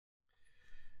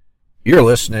You're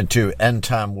listening to End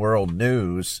Time World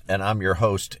News, and I'm your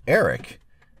host, Eric.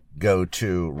 Go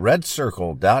to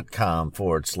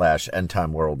redcircle.com/End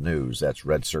Time World News. That's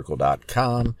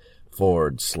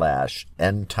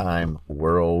redcircle.com/End Time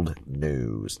World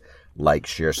News. Like,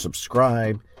 share,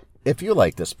 subscribe. If you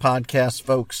like this podcast,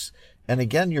 folks, and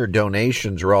again, your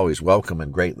donations are always welcome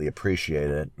and greatly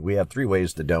appreciated. We have 3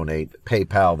 ways to donate: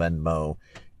 PayPal, Venmo,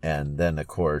 and then, of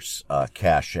course,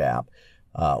 Cash App.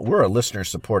 We're a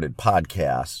listener-supported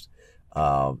podcast,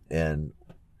 and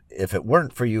if it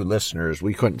weren't for you listeners,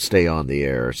 we couldn't stay on the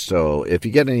air. So if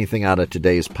you get anything out of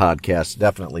today's podcast,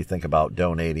 definitely think about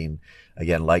donating.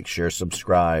 Again, like, share,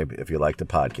 subscribe if you like the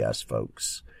podcast,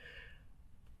 folks.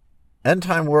 End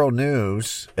Time World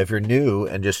News, if you're new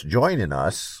and just joining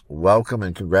us, welcome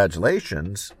and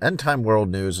congratulations. End Time World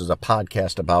News is a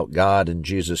podcast about God and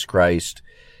Jesus Christ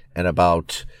and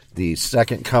about the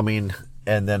second coming.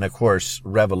 And then, of course,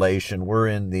 Revelation. We're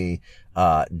in the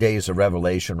days of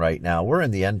Revelation right now. We're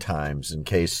in the end times, in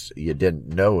case you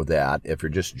didn't know that. If you're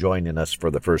just joining us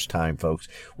for the first time, folks,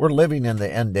 we're living in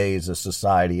the end days of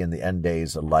society and the end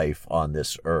days of life on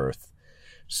this earth.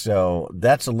 So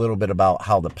that's a little bit about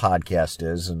how the podcast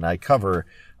is. And I cover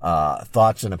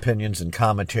thoughts and opinions and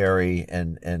commentary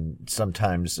and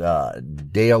sometimes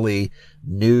daily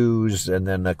news, and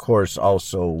then, of course,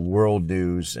 also world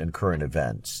news and current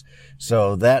events.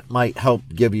 So that might help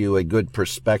give you a good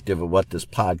perspective of what this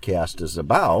podcast is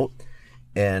about.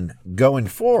 And going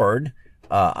forward,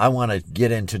 I want to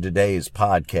get into today's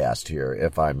podcast here,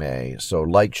 if I may. So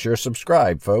like, share,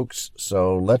 subscribe, folks.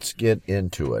 So let's get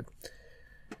into it.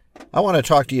 I want to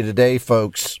talk to you today,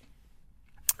 folks,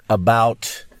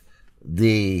 about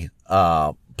the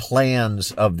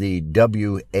plans of the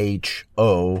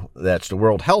WHO, that's the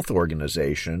World Health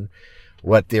Organization.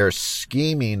 What they're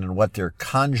scheming and what they're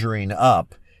conjuring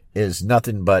up is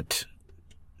nothing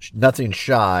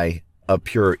shy of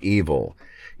pure evil.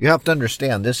 You have to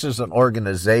understand, this is an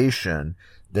organization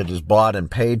that is bought and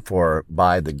paid for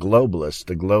by the globalists.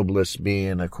 The globalists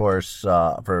being, of course,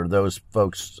 for those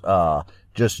folks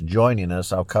just joining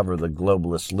us, I'll cover the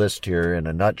globalist list here in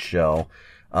a nutshell.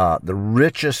 The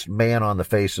richest man on the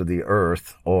face of the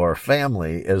earth or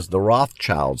family is the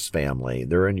Rothschilds family.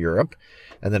 They're in Europe.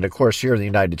 And then, of course, here in the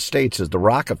United States is the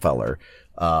Rockefellers.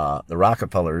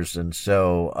 And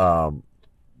so a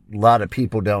lot of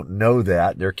people don't know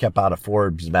that. They're kept out of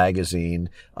Forbes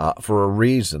magazine for a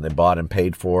reason. They bought and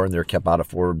paid for, and they're kept out of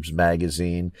Forbes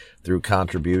magazine through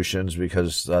contributions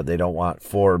because they don't want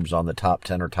Forbes on the top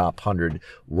 10 or top 100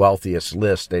 wealthiest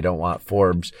list. They don't want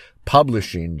Forbes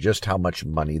publishing just how much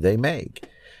money they make.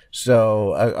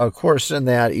 So, of course, in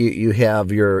that, you have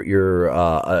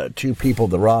your 2 people,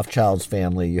 the Rothschilds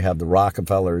family, you have the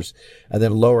Rockefellers, and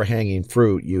then lower hanging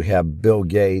fruit, you have Bill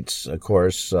Gates, of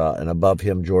course, and above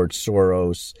him, George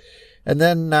Soros. And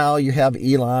then now you have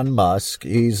Elon Musk.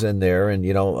 He's in there, and,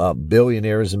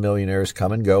 billionaires and millionaires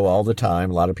come and go all the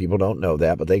time. A lot of people don't know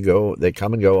that, but they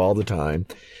come and go all the time.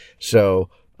 So,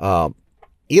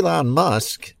 Elon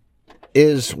Musk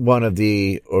is one of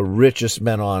the richest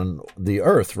men on the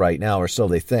earth right now, or so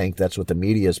they think. That's what the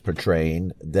media is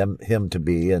portraying him to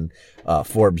be in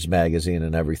Forbes magazine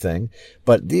and everything.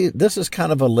 But this is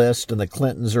kind of a list, and the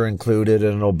Clintons are included,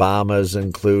 and Obama's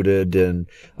included, and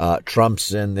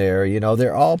Trump's in there.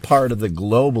 They're all part of the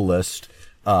globalist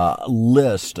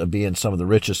list of being some of the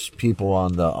richest people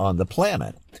on the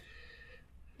planet.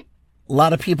 A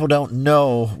lot of people don't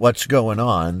know what's going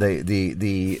on.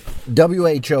 The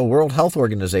WHO, World Health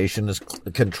Organization, is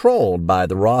controlled by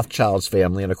the Rothschilds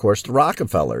family and, of course, the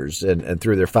Rockefellers, and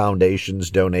through their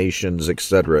foundations, donations, et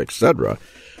cetera, et cetera.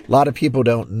 A lot of people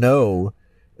don't know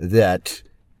that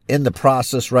in the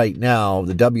process right now,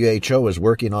 the WHO is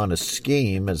working on a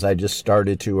scheme, as I just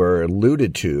started to or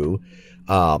alluded to.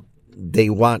 They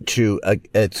want to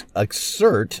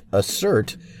assert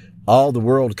all the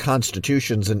world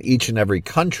constitutions in each and every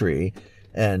country,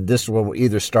 and this will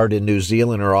either start in New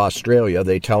Zealand or Australia.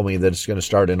 They tell me that it's going to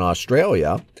start in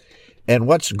Australia. And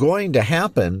what's going to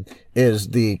happen is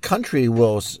the country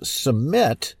will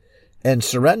submit and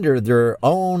surrender their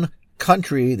own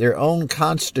country, their own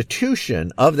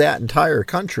constitution of that entire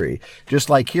country.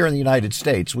 Just like here in the United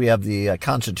States, we have the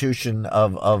Constitution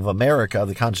of America,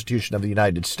 the Constitution of the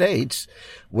United States,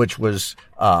 which was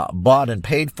bought and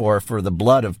paid for the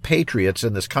blood of patriots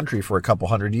in this country for a couple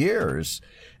hundred years.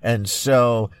 And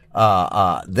so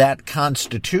that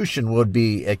Constitution would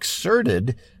be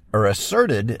asserted.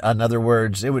 In other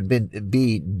words, it would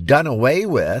be done away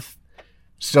with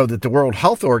so that the World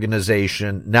Health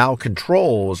Organization now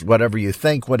controls whatever you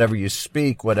think, whatever you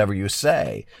speak, whatever you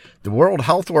say. The World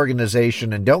Health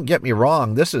Organization, and don't get me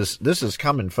wrong, this is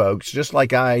coming, folks, just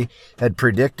like I had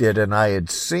predicted and I had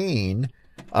seen,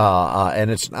 and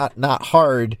it's not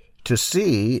hard to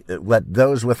see. Let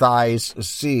those with eyes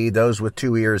see, those with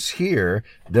 2 ears hear,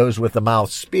 those with a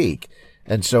mouth speak.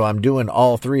 And so I'm doing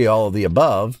all three, all of the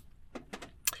above.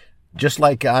 Just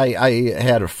like I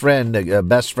had a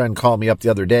best friend call me up the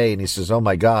other day, and he says, oh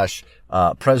my gosh,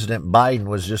 President Biden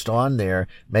was just on there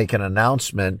making an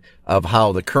announcement of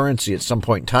how the currency at some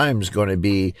point in time is going to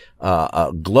be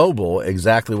global,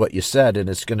 exactly what you said, and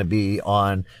it's going to be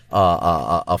on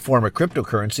a form of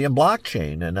cryptocurrency and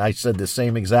blockchain. And I said the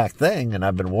same exact thing, and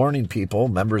I've been warning people,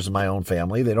 members of my own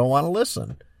family, they don't want to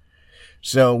listen.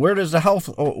 So where does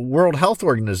the World Health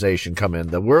Organization come in?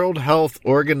 The World Health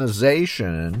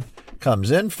Organization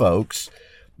comes in, folks.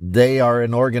 They are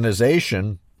an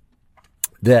organization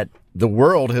that the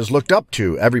world has looked up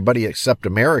to, everybody except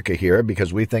America here,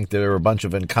 because we think they're a bunch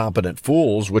of incompetent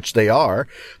fools, which they are,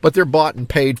 but they're bought and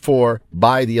paid for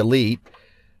by the elite.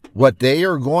 What they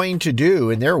are going to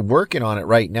do, and they're working on it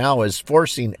right now, is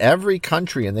forcing every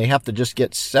country, and they have to just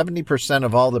get 70%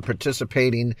 of all the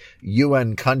participating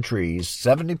UN countries,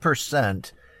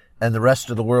 70%, and the rest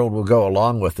of the world will go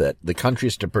along with it. The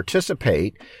countries to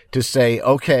participate, to say,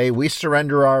 okay, we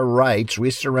surrender our rights, we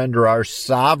surrender our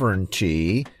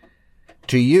sovereignty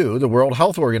to you, the World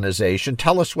Health Organization.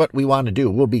 Tell us what we want to do.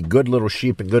 We'll be good little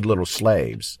sheep and good little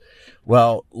slaves.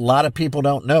 Well, a lot of people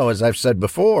don't know. As I've said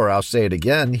before, I'll say it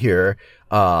again here.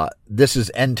 This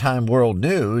is end time world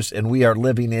news, and we are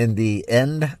living in the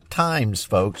end times,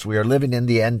 folks. We are living in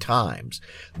the end times.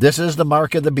 This is the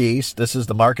mark of the beast. This is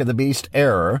the mark of the beast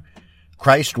era.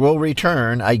 Christ will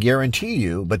return, I guarantee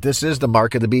you, but this is the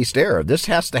mark of the beast era. This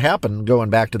has to happen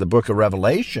going back to the book of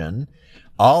Revelation.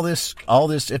 All this,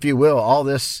 if you will, all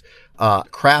this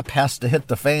crap has to hit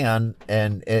the fan,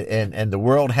 and the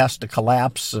world has to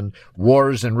collapse, and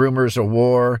wars and rumors of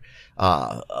war,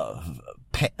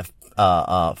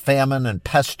 famine and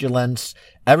pestilence,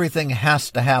 everything has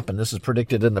to happen. This is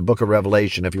predicted in the book of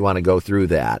Revelation. If you want to go through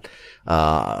that.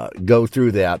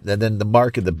 And then the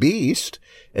mark of the beast,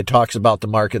 it talks about the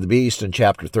mark of the beast in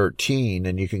chapter 13,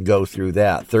 and you can go through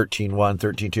that. 13:1,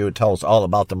 13:2, it tells all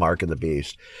about the mark of the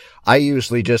beast. I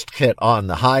usually just hit on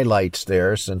the highlights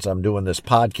there since I'm doing this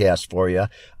podcast for you.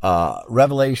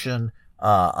 Revelation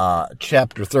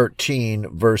chapter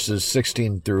 13, verses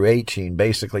 16 through 18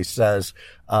 basically says,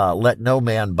 let no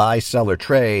man buy, sell, or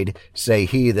trade, say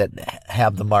he that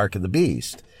have the mark of the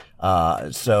beast.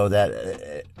 So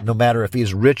that no matter if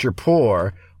he's rich or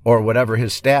poor or whatever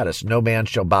his status, no man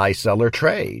shall buy, sell, or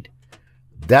trade.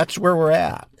 That's where we're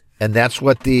at. And that's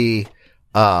what the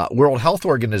World Health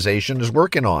Organization is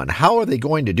working on. How are they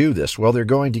going to do this? Well, they're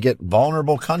going to get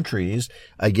vulnerable countries.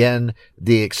 Again,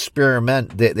 the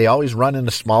experiment, they always run in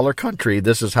a smaller country.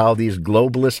 This is how these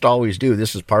globalists always do.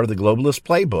 This is part of the globalist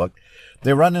playbook.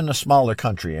 They run in a smaller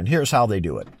country, and here's how they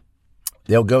do it.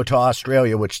 They'll go to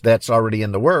Australia, which that's already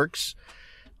in the works.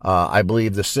 I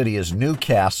believe the city is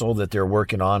Newcastle that they're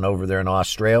working on over there in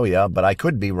Australia, but I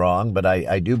could be wrong, but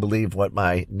I do believe what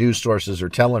my news sources are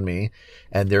telling me,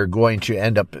 and they're going to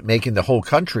end up making the whole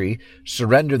country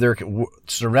surrender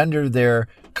their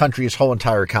country's whole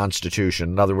entire constitution.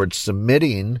 In other words,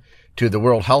 submitting to the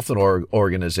World Health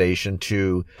Organization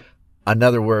to, in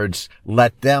other words,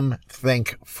 let them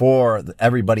think for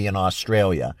everybody in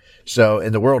Australia. So,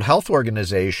 and the World Health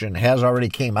Organization has already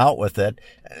came out with it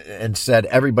and said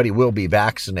everybody will be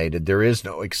vaccinated. There is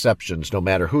no exceptions. No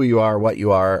matter who you are, what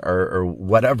you are, or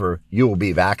whatever, you will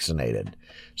be vaccinated.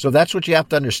 So that's what you have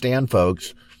to understand,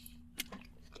 folks,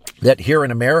 that here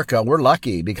in America, we're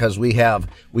lucky because we have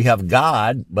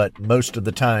God, but most of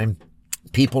the time,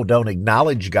 people don't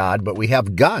acknowledge God, but we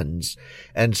have guns.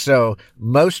 And so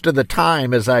most of the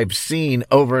time, as I've seen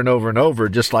over and over and over,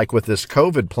 just like with this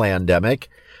COVID pandemic,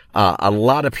 a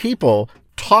lot of people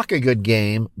talk a good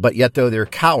game, but yet though they're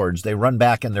cowards, they run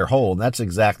back in their hole. And that's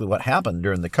exactly what happened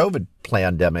during the COVID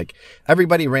pandemic.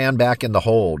 Everybody ran back in the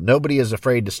hole. Nobody is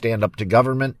afraid to stand up to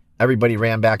government. Everybody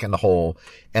ran back in the hole.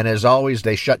 And as always,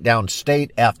 they shut down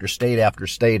state after state after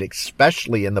state,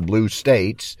 especially in the blue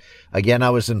states. Again,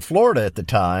 I was in Florida at the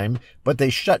time, but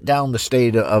they shut down the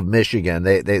state of Michigan.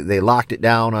 They locked it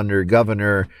down under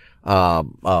Governor,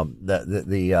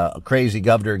 the crazy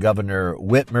Governor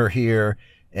Whitmer here.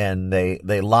 and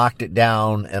they locked it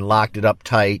down and locked it up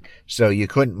tight. So you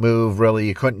couldn't move really.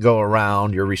 You couldn't go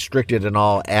around. You're restricted in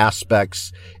all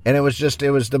aspects. And it was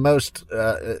the most,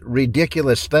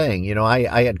 ridiculous thing. You know,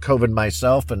 I had COVID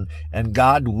myself and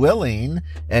God willing,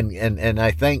 and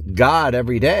I thank God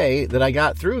every day that I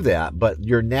got through that. But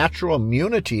your natural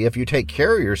immunity, if you take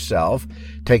care of yourself,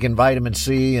 taking vitamin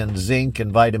C and zinc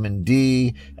and vitamin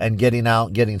D and getting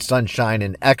out, getting sunshine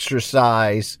and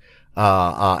exercise,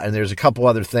 and there's a couple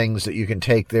other things that you can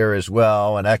take there as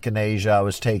well. And echinacea I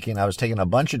was taking a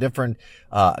bunch of different,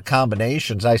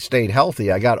 combinations. I stayed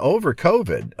healthy. I got over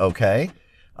COVID. Okay.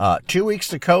 2 weeks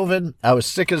to COVID. I was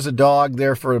sick as a dog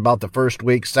there for about the first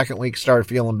week. Second week started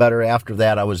feeling better. After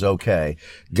that, I was okay.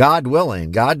 God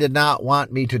willing. God did not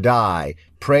want me to die.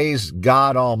 Praise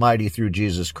God Almighty through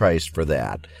Jesus Christ for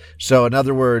that. So in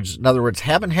other words,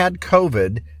 haven't had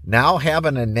COVID, now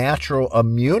having a natural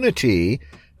immunity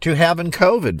to having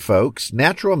COVID, folks.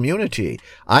 Natural immunity.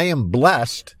 I am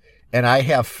blessed and I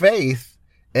have faith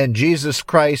in Jesus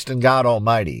Christ and God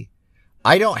Almighty.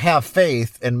 I don't have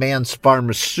faith in man's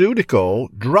pharmaceutical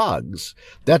drugs.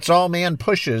 That's all man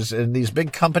pushes in these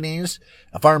big companies,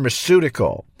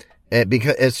 pharmaceutical.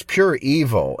 Because it's pure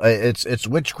evil. It's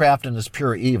witchcraft and it's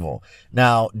pure evil.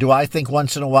 Now, do I think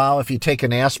once in a while if you take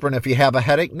an aspirin, if you have a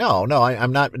headache? No,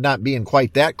 I'm not being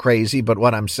quite that crazy. But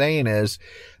what I'm saying is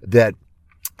that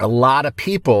a lot of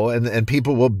people, and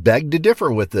people will beg to differ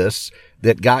with this,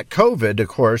 that got COVID, of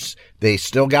course, they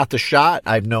still got the shot.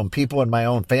 I've known people in my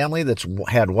own family that's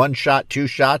had one shot, two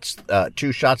shots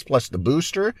plus the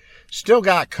booster, still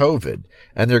got COVID.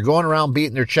 And they're going around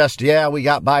beating their chest. Yeah, we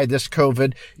got by this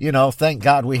COVID. You know, thank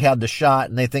God we had the shot,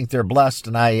 and they think they're blessed.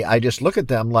 And I just look at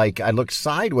them like I look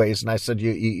sideways and I said,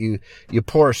 you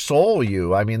poor soul,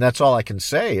 you. I mean, that's all I can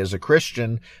say as a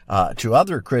Christian, to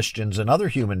other Christians and other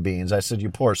human beings. I said, you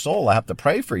poor soul, I have to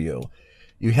pray for you.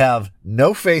 You have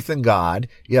no faith in God.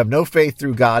 You have no faith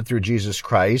through God, through Jesus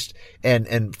Christ.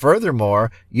 And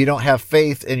furthermore, you don't have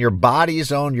faith in your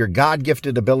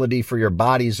God-gifted ability for your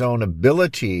body's own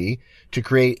ability to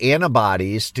create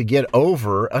antibodies to get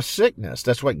over a sickness.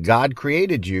 That's what God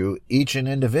created you, each and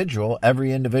individual,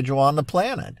 every individual on the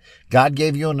planet. God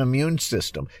gave you an immune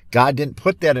system. God didn't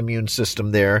put that immune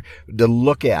system there to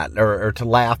look at or to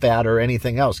laugh at or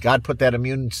anything else. God put that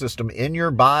immune system in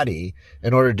your body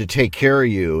in order to take care of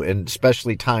you, and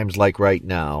especially times like right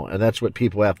now. And that's what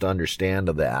people have to understand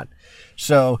of that.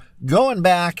 So going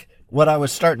back, what I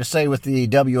was starting to say with the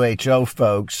WHO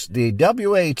folks, the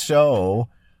WHO,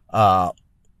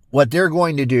 what they're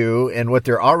going to do and what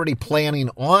they're already planning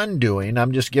on doing,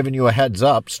 I'm just giving you a heads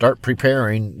up. Start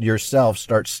preparing yourself.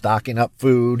 Start stocking up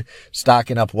food,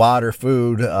 stocking up water,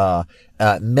 food,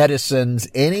 medicines,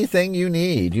 anything you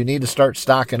need. You need to start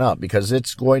stocking up because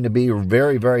it's going to be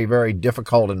very, very, very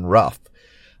difficult and rough.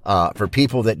 For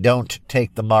people that don't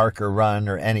take the mark or run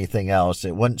or anything else.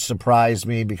 It wouldn't surprise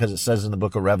me because it says in the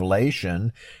book of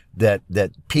Revelation that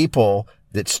people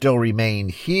that still remain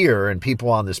here and people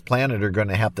on this planet are going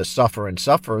to have to suffer and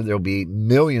suffer. There'll be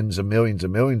millions and millions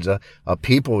and millions of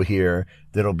people here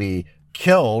that'll be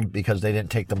killed because they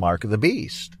didn't take the mark of the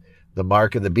beast. The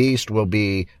mark of the beast will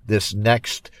be this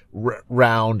next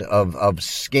round of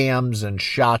scams and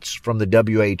shots from the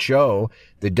WHO.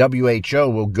 The WHO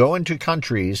will go into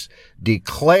countries,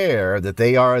 declare that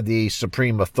they are the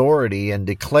supreme authority, and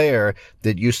declare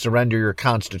that you surrender your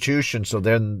constitution. So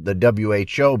then the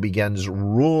WHO begins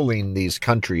ruling these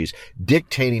countries,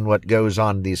 dictating what goes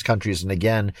on in these countries. And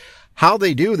again, how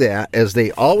they do that is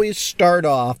they always start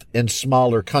off in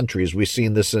smaller countries. We've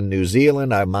seen this in New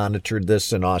Zealand. I monitored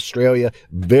this in Australia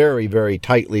very, very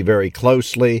tightly, very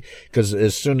closely, because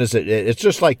as soon as it's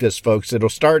just like this, folks, it'll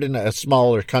start in a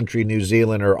smaller country, New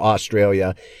Zealand or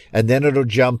Australia, and then it'll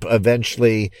jump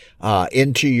eventually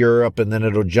into Europe, and then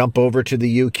it'll jump over to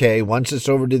the UK. Once it's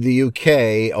over to the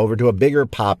UK, over to a bigger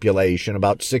population,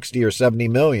 about 60 or 70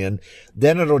 million,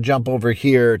 then it'll jump over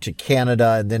here to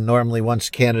Canada, and then normally once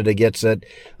Canada gets it,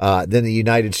 then the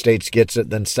United States gets it,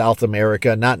 then South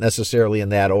America, not necessarily in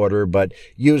that order, but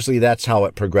usually that's how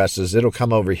it progresses. It'll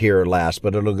come over here last,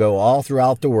 but it'll go all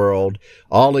throughout the world,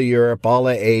 all of Europe, all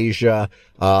of Asia,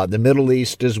 the Middle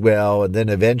East as well, and then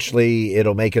eventually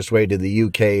it'll make its way to the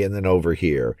UK and then over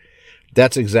here.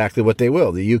 That's exactly what they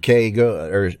will. The UK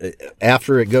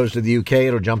after it goes to the UK,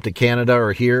 it'll jump to Canada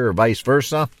or here or vice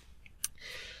versa.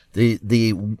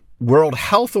 The World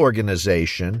Health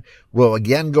Organization will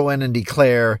again go in and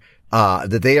declare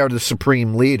that they are the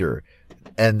supreme leader.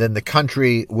 and then the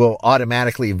country will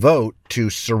automatically vote to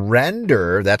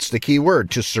surrender. That's the key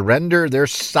word, to surrender their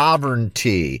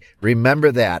sovereignty.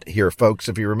 Remember that here, folks.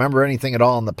 If you remember anything at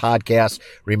all in the podcast,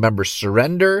 remember,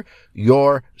 surrender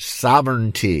your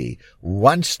sovereignty.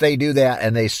 Once they do that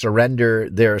and they surrender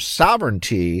their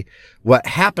sovereignty, what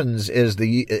happens is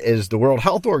the World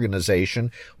Health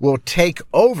Organization will take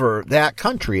over that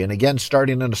country. And again,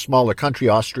 starting in a smaller country,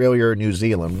 Australia or New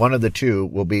Zealand, one of the two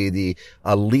will be the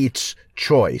elite's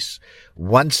choice.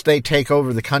 Once they take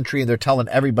over the country and they're telling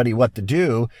everybody what to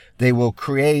do, they will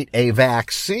create a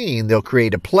vaccine. They'll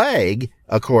create a plague.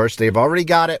 Of course, they've already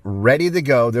got it ready to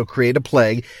go. They'll create a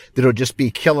plague that'll just be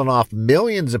killing off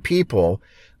millions of people.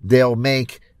 They'll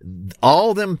make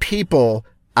all them people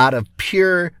out of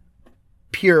pure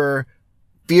fear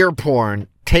porn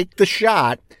take the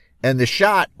shot, and the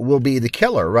shot will be the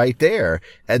killer right there.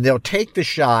 And they'll take the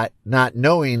shot not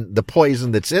knowing the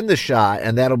poison that's in the shot,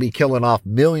 and that'll be killing off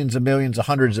millions and millions,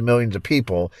 hundreds of millions of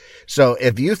people. So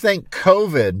if you think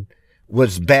COVID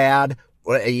was bad,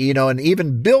 you know, and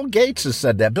even Bill Gates has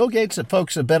said that. Bill Gates,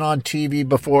 folks, have been on TV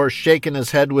before, shaking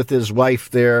his head with his wife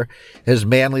there, his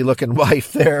manly looking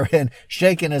wife there, and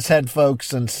shaking his head,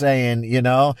 folks, and saying, you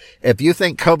know, if you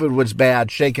think COVID was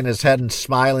bad, shaking his head and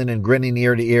smiling and grinning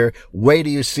ear to ear, wait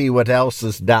till you see what else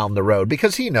is down the road.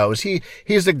 Because he knows,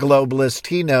 he's a globalist.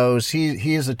 He knows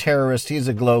he is a terrorist. He's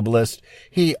a globalist.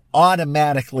 He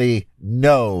automatically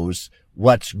knows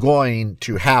what's going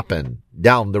to happen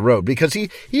down the road, because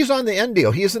he's on the end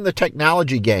deal. He's in the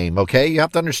technology game. Okay. You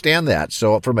have to understand that.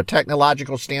 So from a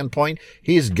technological standpoint,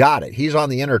 he's got it. He's on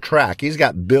the inner track. He's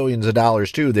got billions of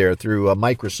dollars too there through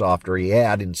Microsoft, or he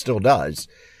had and still does.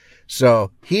 So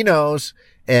he knows.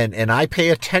 And I pay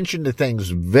attention to things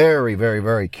very, very,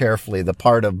 very carefully. The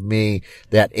part of me,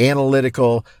 that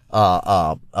analytical,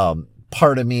 part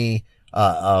of me,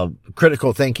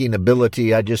 critical thinking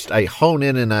ability. I hone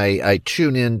in and I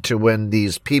tune in to when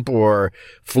these people are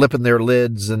flipping their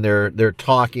lids and they're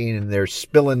talking and they're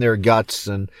spilling their guts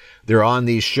and they're on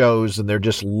these shows and they're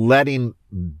just letting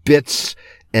bits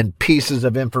and pieces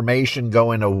of information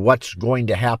go into what's going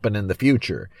to happen in the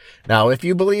future. Now, if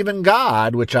you believe in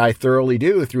God, which I thoroughly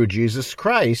do through Jesus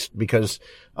Christ, because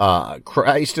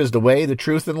Christ is the way, the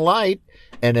truth, and light,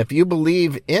 and if you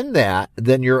believe in that,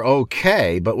 then you're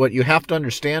okay. But what you have to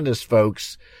understand is,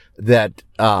 folks, that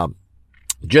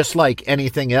just like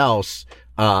anything else,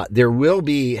 there will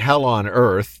be hell on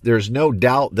earth. There's no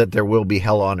doubt that there will be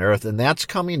hell on earth, and that's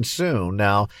coming soon.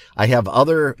 Now, I have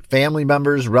other family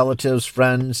members, relatives,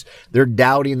 friends. They're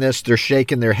doubting this. They're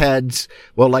shaking their heads.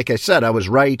 Well, like I said, I was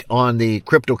right on the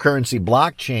cryptocurrency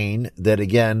blockchain that,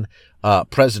 again,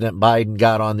 President Biden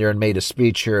got on there and made a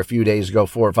speech here a few days ago,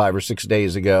 4 or 5 or 6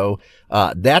 days ago.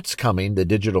 That's coming, the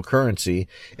digital currency.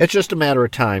 It's just a matter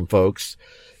of time, folks.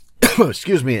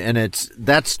 Excuse me. And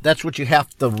that's what you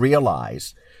have to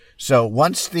realize. So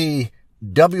once the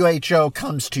WHO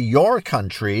comes to your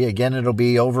country, again, it'll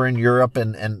be over in Europe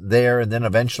and there, and then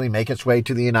eventually make its way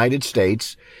to the United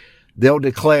States, they'll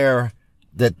declare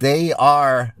that they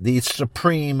are the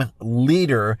supreme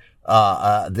leader,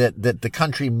 that the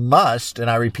country must, and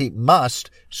I repeat, must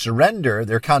surrender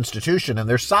their constitution and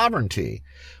their sovereignty.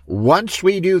 Once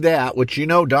we do that, which you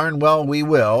know darn well we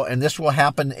will, and this will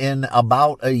happen in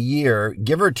about a year,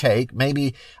 give or take,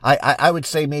 maybe, I would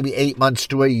say maybe 8 months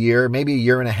to a year, maybe a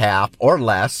year and a half or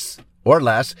less.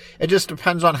 It just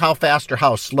depends on how fast or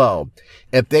how slow.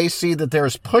 If they see that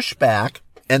there's pushback,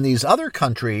 and these other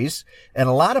countries, and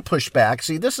a lot of pushback.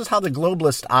 See, this is how the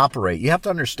globalists operate. You have to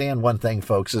understand one thing,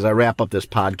 folks, as I wrap up this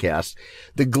podcast.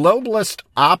 The globalists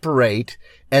operate,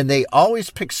 and they always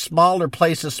pick smaller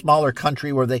places, smaller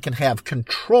country where they can have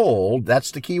controlled,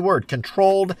 that's the key word,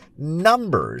 controlled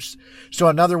numbers. So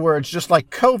in other words, just like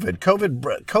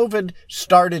COVID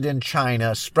started in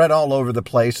China, spread all over the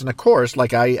place. And of course,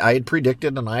 like I had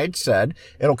predicted and I had said,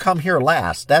 it'll come here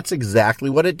last. That's exactly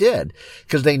what it did.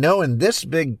 Because they know in this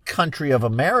big country of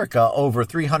America, over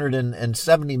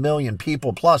 370 million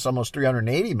people plus almost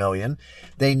 380 million,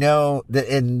 they know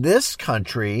that in this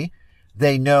country,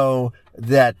 they know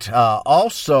that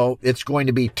also it's going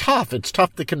to be tough. It's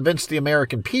tough to convince the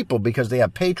American people because they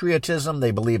have patriotism.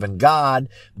 They believe in God,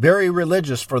 very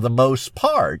religious for the most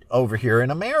part over here in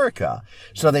America.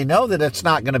 So they know that it's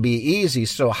not going to be easy.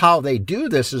 So how they do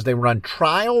this is they run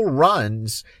trial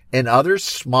runs in other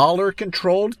smaller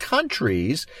controlled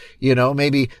countries, you know,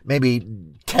 maybe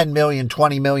 10 million,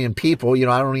 20 million people. You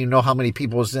know, I don't even know how many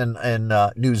people is in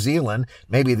New Zealand.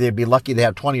 Maybe they'd be lucky to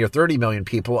have 20 or 30 million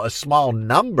people, a small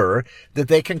number that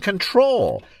they can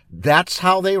control. That's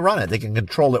how they run it. They can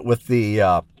control it with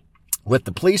the with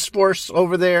the police force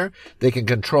over there. They can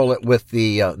control it with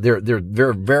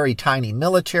their very tiny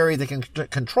military. They can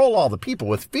control all the people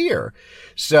with fear.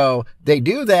 So they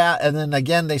do that. And then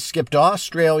again, they skip to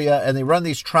Australia and they run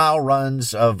these trial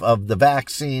runs of the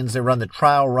vaccines. They run the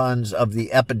trial runs of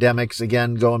the epidemics.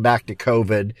 Again, going back to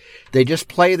COVID. They just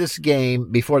play this game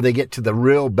before they get to the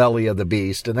real belly of the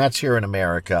beast. And that's here in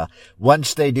America.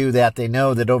 Once they do that, they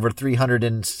know that over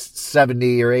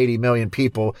 370 or 80 million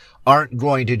people aren't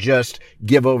going to just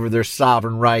give over their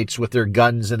sovereign rights with their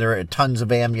guns and their tons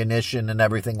of ammunition and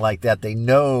everything like that. They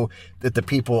know that the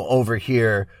people over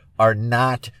here are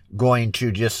not going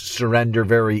to just surrender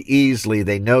very easily.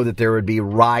 They know that there would be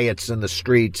riots in the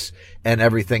streets and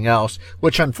everything else,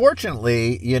 which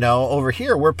unfortunately, over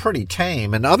here, we're pretty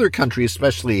tame. In other countries,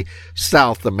 especially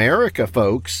South America,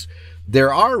 folks,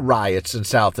 there are riots in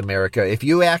South America. If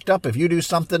you act up, if you do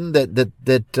something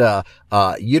that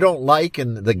you don't like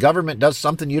and the government does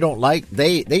something you don't like,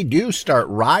 they do start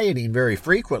rioting very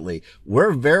frequently.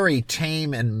 We're very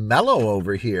tame and mellow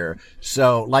over here.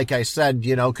 So like I said,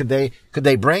 could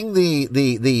they bring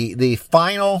the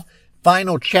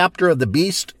final chapter of the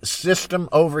beast system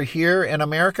over here in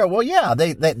America? Well, yeah,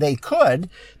 they could,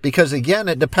 because again,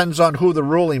 it depends on who the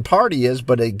ruling party is.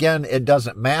 But again, it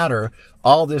doesn't matter.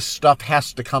 All this stuff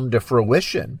has to come to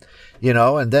fruition,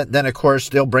 and then of course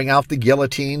they'll bring out the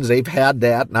guillotines. They've had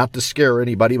that, not to scare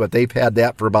anybody, but they've had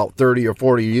that for about 30 or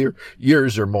 40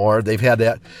 years or more. They've had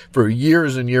that for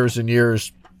years and years and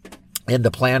years.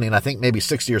 Into planning. I think maybe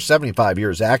 60 or 75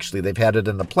 years, actually, they've had it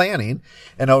in the planning.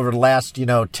 And over the last,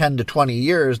 10 to 20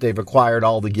 years, they've acquired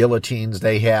all the guillotines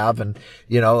they have. And,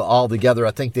 all together,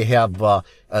 I think they have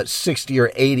 60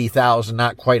 or 80,000,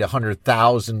 not quite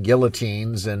 100,000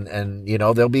 guillotines. And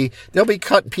they'll be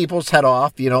cutting people's head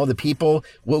off. The people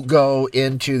will go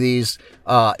into these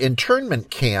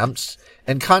internment camps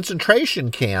and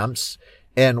concentration camps.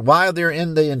 And while they're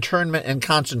in the internment and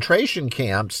concentration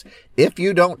camps, if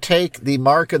you don't take the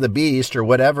mark of the beast or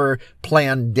whatever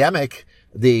pandemic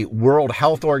the World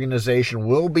Health Organization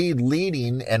will be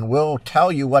leading and will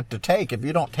tell you what to take, if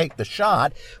you don't take the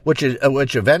shot, which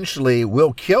eventually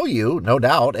will kill you, no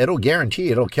doubt, it'll guarantee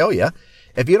it'll kill you.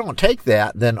 If you don't take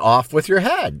that, then off with your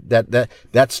head.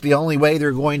 That's the only way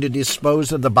they're going to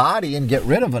dispose of the body and get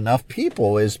rid of enough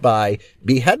people, is by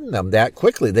beheading them that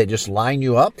quickly. They just line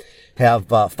you up, have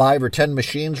 5 or 10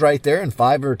 machines right there and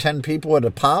 5 or 10 people at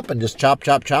a pop, and just chop,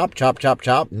 chop, chop, chop, chop,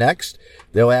 chop. Next,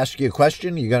 they'll ask you a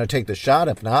question. You're going to take the shot.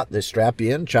 If not, they strap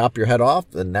you in, chop your head off.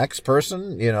 The next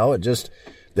person,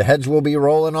 the heads will be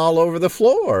rolling all over the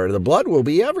floor. The blood will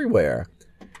be everywhere.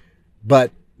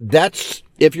 But that's,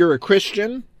 if you're a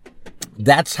Christian,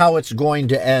 that's how it's going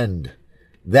to end.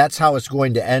 That's how it's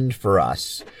going to end for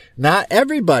us. Not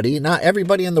everybody in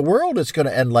the world is going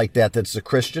to end like that that's a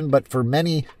Christian, but for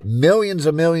many millions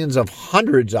and millions of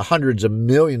hundreds of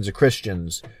millions of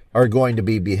Christians are going to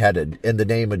be beheaded in the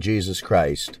name of Jesus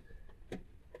Christ.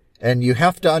 And you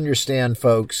have to understand,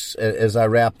 folks, as I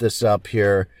wrap this up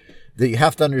here, that you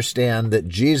have to understand that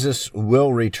Jesus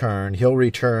will return. He'll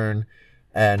return.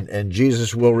 And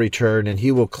Jesus will return, and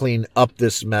he will clean up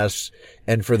this mess.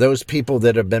 And for those people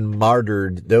that have been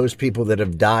martyred, those people that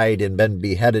have died and been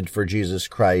beheaded for Jesus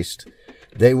Christ,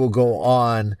 they will go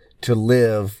on to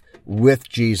live with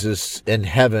Jesus in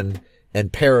heaven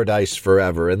and paradise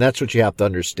forever. And that's what you have to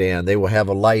understand. They will have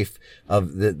a life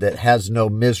that has no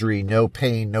misery, no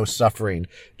pain, no suffering,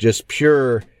 just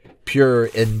pure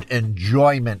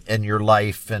enjoyment in your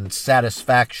life and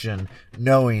satisfaction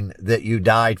knowing that you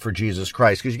died for Jesus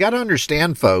Christ. Because you got to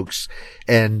understand, folks,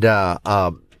 and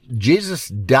Jesus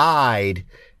died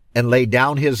and laid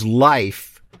down his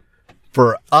life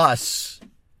for us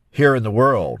here in the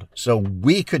world so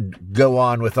we could go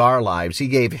on with our lives. He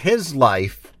gave his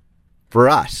life for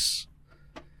us.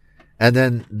 And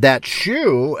then that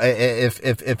shoe,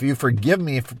 if you forgive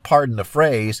me, pardon the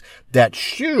phrase, that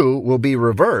shoe will be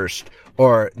reversed,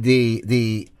 or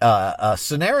the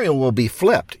scenario will be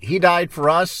flipped. He died for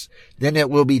us, then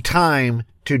it will be time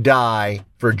to die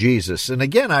for Jesus. And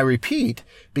again, I repeat,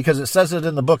 because it says it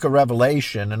in the book of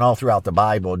Revelation and all throughout the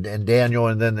Bible, and Daniel,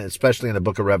 and then especially in the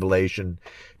book of Revelation.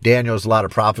 Daniel's a lot of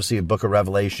prophecy. The book of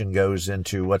Revelation goes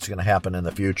into what's going to happen in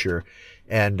the future.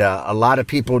 And a lot of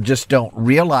people just don't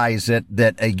realize it,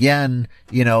 that, again,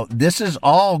 this is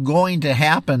all going to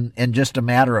happen in just a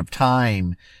matter of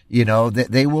time. That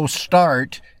they will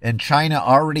start, and China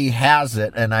already has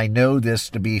it. And I know this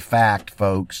to be fact,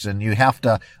 folks. And you have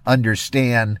to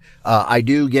understand, I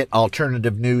do get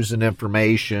alternative news and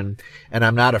information, and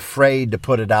I'm not afraid to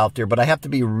put it out there, but I have to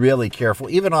be really careful.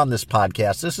 Even on this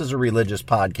podcast, this is a religious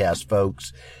podcast,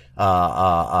 folks.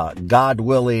 God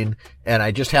willing. And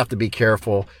I just have to be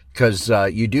careful because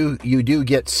you do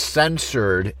get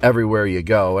censored everywhere you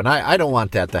go. And I don't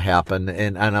want that to happen.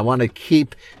 And I want to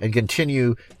keep and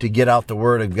continue to get out the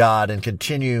word of God and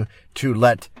continue to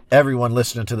let everyone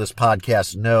listening to this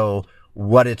podcast know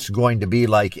what it's going to be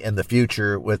like in the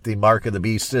future with the Mark of the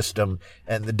Beast system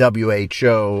and the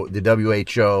WHO. The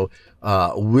WHO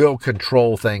will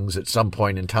control things at some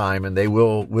point in time, and they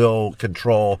will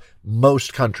control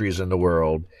most countries in the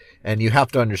world. And you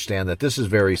have to understand that this is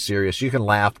very serious. You can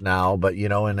laugh now, but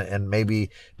in maybe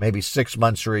 6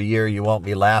 months or a year, you won't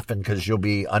be laughing because you'll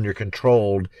be under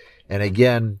controlled. And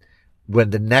again,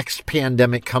 when the next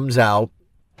pandemic comes out,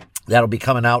 that'll be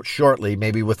coming out shortly,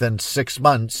 maybe within 6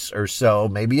 months or so,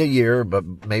 maybe a year,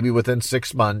 but maybe within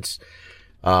 6 months,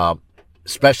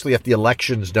 especially if the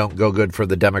elections don't go good for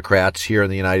the Democrats here in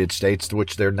the United States,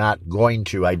 which they're not going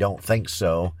to. I don't think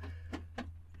so.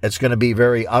 It's going to be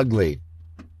very ugly.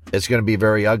 It's going to be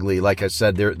very ugly. Like I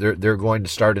said, they're going to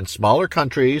start in smaller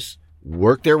countries,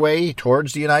 work their way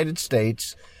towards the United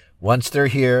States. Once they're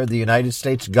here, the United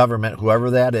States government, whoever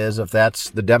that is, if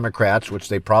that's the Democrats, which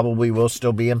they probably will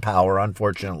still be in power,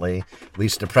 unfortunately, at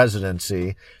least the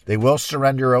presidency, they will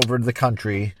surrender over to the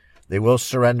country. They will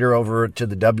surrender over to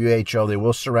the WHO. They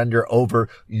will surrender over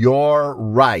your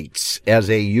rights as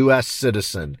a U.S.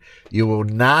 citizen. You will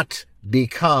not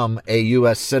become a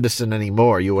U.S. citizen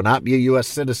anymore. You will not be a U.S.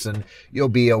 citizen. You'll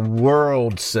be a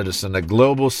world citizen, a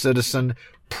global citizen,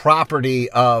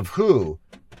 property of who?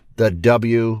 The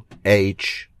WHO.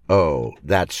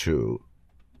 That's who.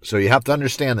 So you have to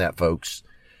understand that, folks,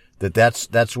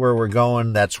 that's where we're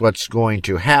going. That's what's going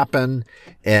to happen.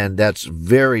 And that's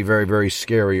very, very, very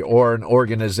scary. Or an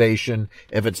organization,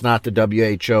 if it's not the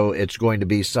WHO, it's going to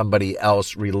be somebody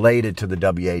else related to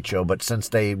the WHO. But since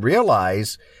they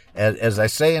realize, as I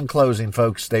say in closing,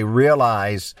 folks, they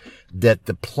realize that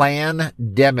the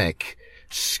pandemic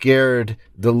scared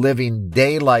the living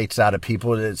daylights out of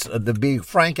people. It's to be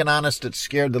frank and honest, it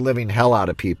scared the living hell out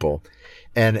of people.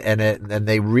 And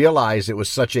they realized it was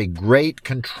such a great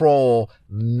control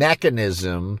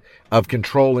mechanism of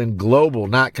controlling global,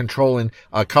 not controlling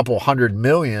a couple 100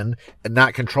 million and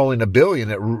not controlling 1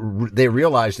 billion. They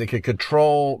realized they could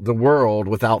control the world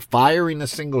without firing a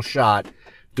single shot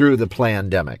through the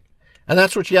pandemic. And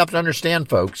that's what you have to understand,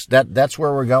 folks. That's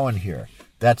where we're going here.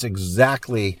 That's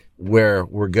exactly where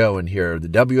we're going here.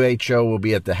 The WHO will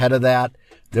be at the head of that.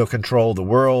 They'll control the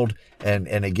world. And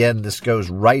again, this goes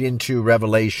right into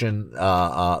Revelation,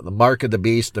 the Mark of the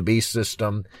Beast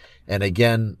system. And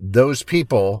again, those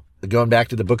people, going back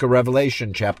to the book of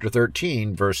Revelation, chapter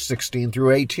 13, verse 16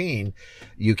 through 18,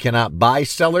 you cannot buy,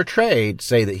 sell, or trade,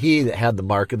 say that he that had the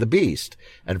mark of the beast.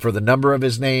 And for the number of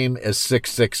his name is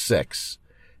 666.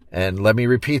 And let me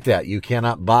repeat that. You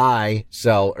cannot buy,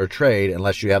 sell, or trade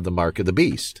unless you have the mark of the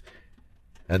beast.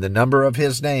 And the number of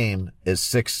his name is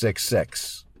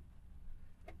 666.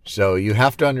 So you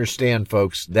have to understand,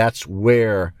 folks, that's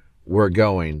where we're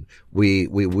going. We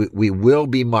will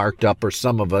be marked up, or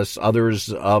some of us,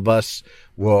 others of us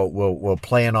will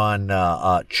plan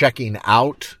on checking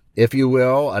out, if you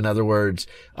will. In other words,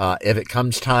 if it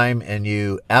comes time and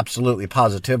you absolutely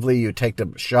positively, you take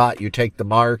the shot, you take the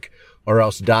mark, or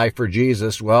else die for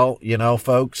Jesus. Well,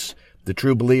 folks, the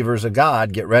true believers of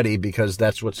God, get ready, because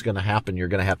that's what's going to happen. You're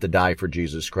going to have to die for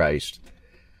Jesus Christ.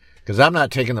 Because I'm not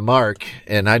taking the mark,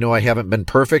 and I know I haven't been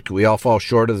perfect. We all fall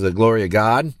short of the glory of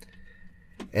God.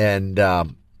 And I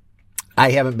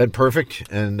haven't been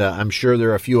perfect, and I'm sure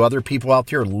there are a few other people out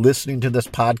there listening to this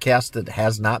podcast that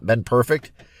has not been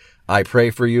perfect. I pray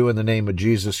for you in the name of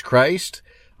Jesus Christ.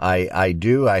 I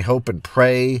do. I hope and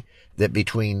pray that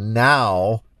between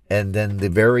now and then the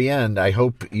very end, I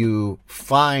hope you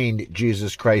find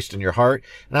Jesus Christ in your heart.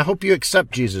 And I hope you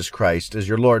accept Jesus Christ as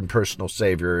your Lord and personal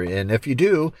Savior. And if you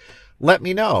do, let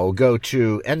me know. Go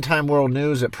to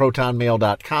endtimeworldnews at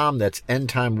protonmail.com. That's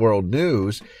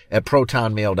endtimeworldnews at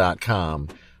protonmail.com.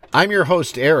 I'm your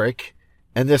host, Eric,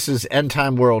 and this is End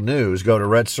Time World News. Go to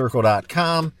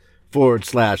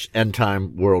redcircle.com/End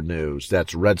Time World News.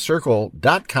 That's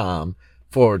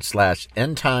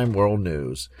redcircle.com/End Time World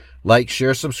News. Like,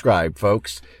 share, subscribe,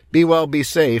 folks. Be well, be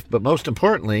safe, but most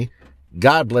importantly,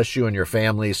 God bless you and your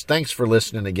families. Thanks for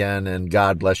listening again, and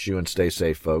God bless you and stay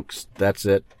safe, folks. That's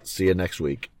it. See you next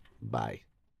week. Bye.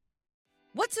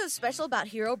 What's so special about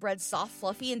Hero Bread's soft,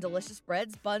 fluffy, and delicious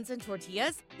breads, buns, and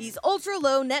tortillas? These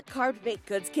ultra-low net-carb baked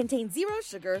goods contain zero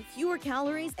sugar, fewer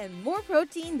calories, and more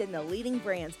protein than the leading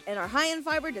brands, and are high in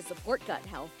fiber to support gut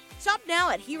health. Shop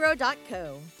now at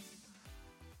Hero.co.